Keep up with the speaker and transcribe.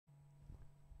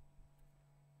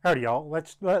Howdy, y'all.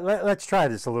 Let's try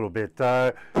this a little bit.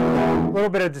 A little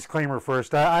bit of disclaimer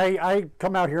first. I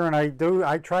come out here and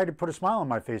I try to put a smile on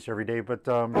my face every day, but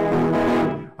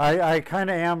I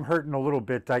kind of am hurting a little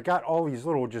bit. I got all these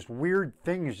little just weird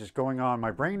things just going on.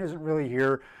 My brain isn't really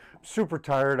here. I'm super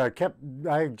tired. I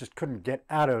just couldn't get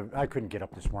I couldn't get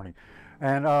up this morning,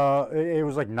 and it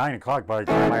was like 9 o'clock by the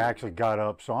time I actually got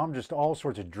up. So I'm just all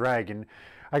sorts of dragging.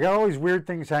 I got all these weird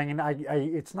things hanging.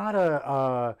 It's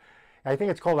not I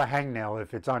think it's called a hangnail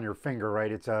if it's on your finger,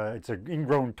 right? It's an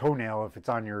ingrown toenail if it's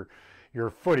on your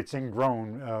foot. It's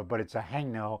ingrown, but it's a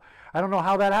hangnail. I don't know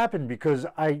how that happened because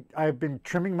I've been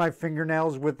trimming my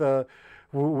fingernails with an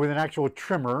actual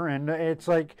trimmer, and it's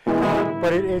like,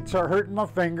 but it's hurting my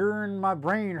finger, and my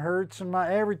brain hurts, and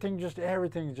my everything's just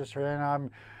hurting.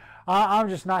 And I'm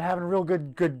just not having a real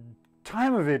good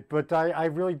time of it. But I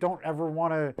really don't ever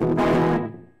want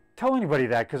to tell anybody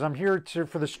that because I'm here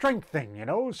for the strength thing, you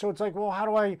know. So it's like, well, how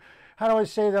do I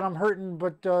say that I'm hurting,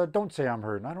 but don't say I'm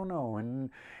hurting? I don't know,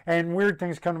 and weird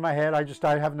things come to my head. I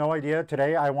have no idea.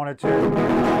 Today I wanted to.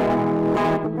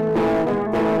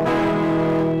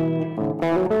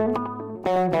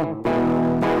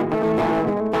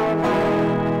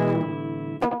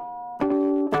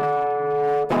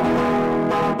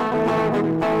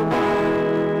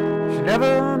 She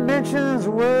never mentions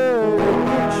a word of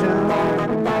addiction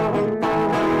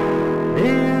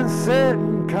in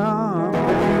certain company.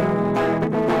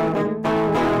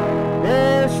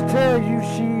 Yeah, she'll tell you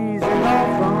she's an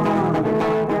orphan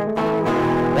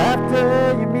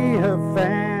after you meet her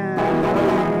family.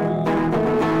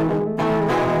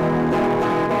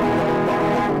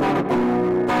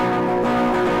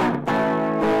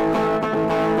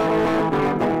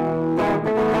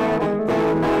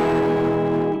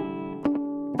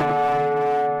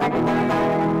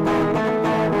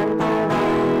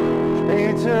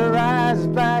 Her eyes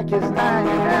black as night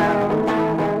now,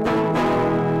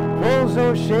 pulls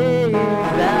those shades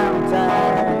down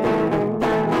tight.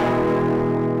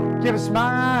 Give a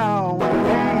smile when the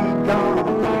pain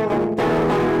comes.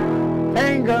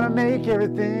 Ain't gonna make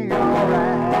everything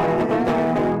alright.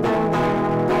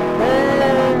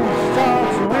 Hey, she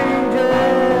talks to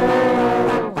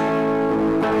angels,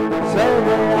 so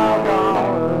they all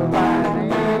call her by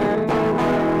name.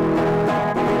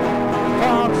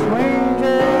 Talks to angels.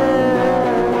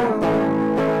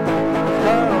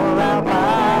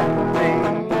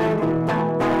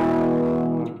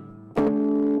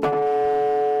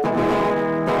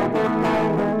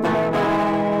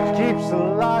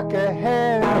 Lock a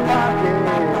head in a pocket,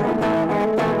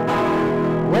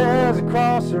 wears a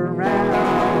cross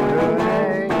around her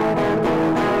neck.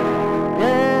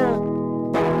 Yeah,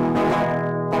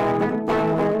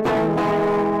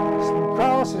 some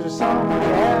crosses or something you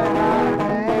have in my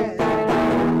hand.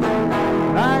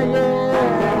 Not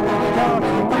yet, talk to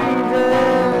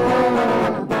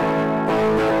angels,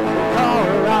 call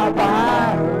her out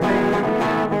by her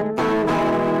name.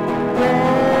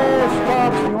 Yeah, she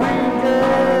talks to angels.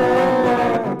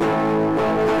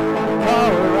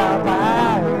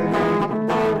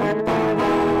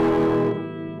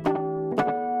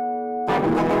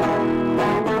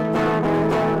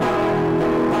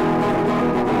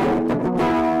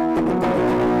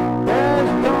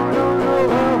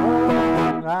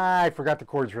 I forgot the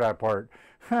chords for that part.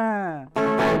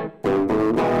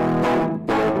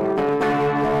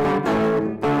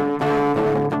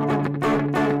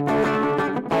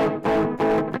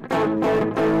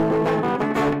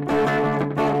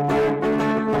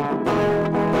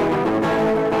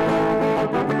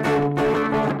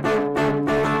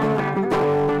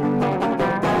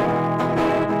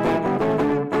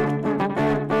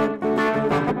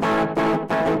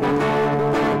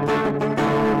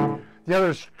 The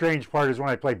other strange part is when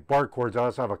I play bar chords, I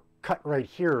also have a cut right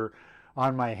here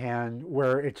on my hand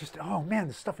where it just, oh man,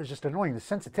 this stuff is just annoying. The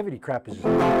sensitivity crap is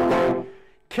just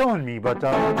killing me, but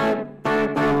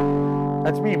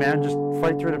that's me, man. Just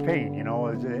fight through the pain, you know.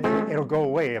 It'll go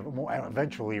away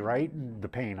eventually, right? The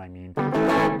pain, I mean.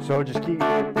 So just keep,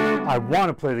 I want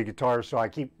to play the guitar, so I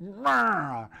keep, you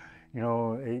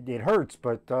know, it hurts,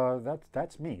 but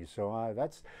that's me. So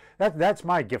that's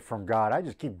my gift from God. I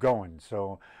just keep going.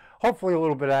 So hopefully a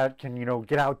little bit of that can, you know,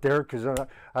 get out there, because you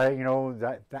know,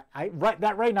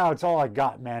 right now it's all I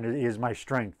got, man, is my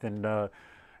strength, and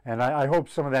I hope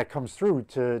some of that comes through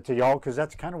to y'all, because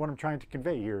that's kind of what I'm trying to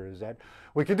convey here, is that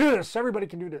we can do this. Everybody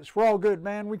can do this. We're all good,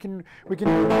 man. We can.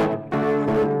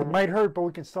 It might hurt, but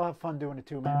we can still have fun doing it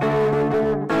too, man.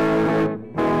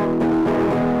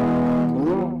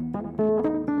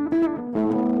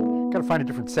 Gotta find a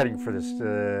different setting for this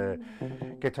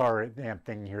guitar amp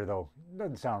thing here, though.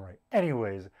 doesn't sound right.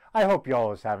 Anyways, I hope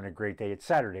y'all is having a great day. It's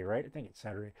Saturday, right? I think it's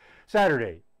Saturday.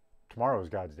 Saturday. Tomorrow is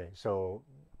God's day, so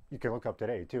you can look up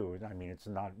today too. I mean, it's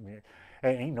not.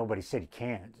 Ain't nobody said he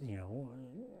can't. You know.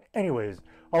 Anyways,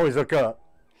 always look up.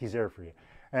 He's there for you.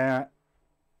 And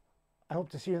I hope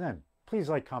to see you then. Please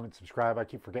like, comment, subscribe. I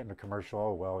keep forgetting the commercial.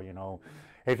 Oh well, you know.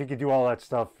 If you could do all that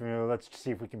stuff, you know, let's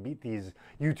see if we can beat these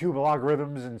YouTube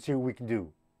algorithms and see what we can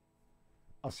do.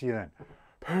 I'll see you then.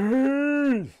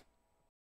 Peace.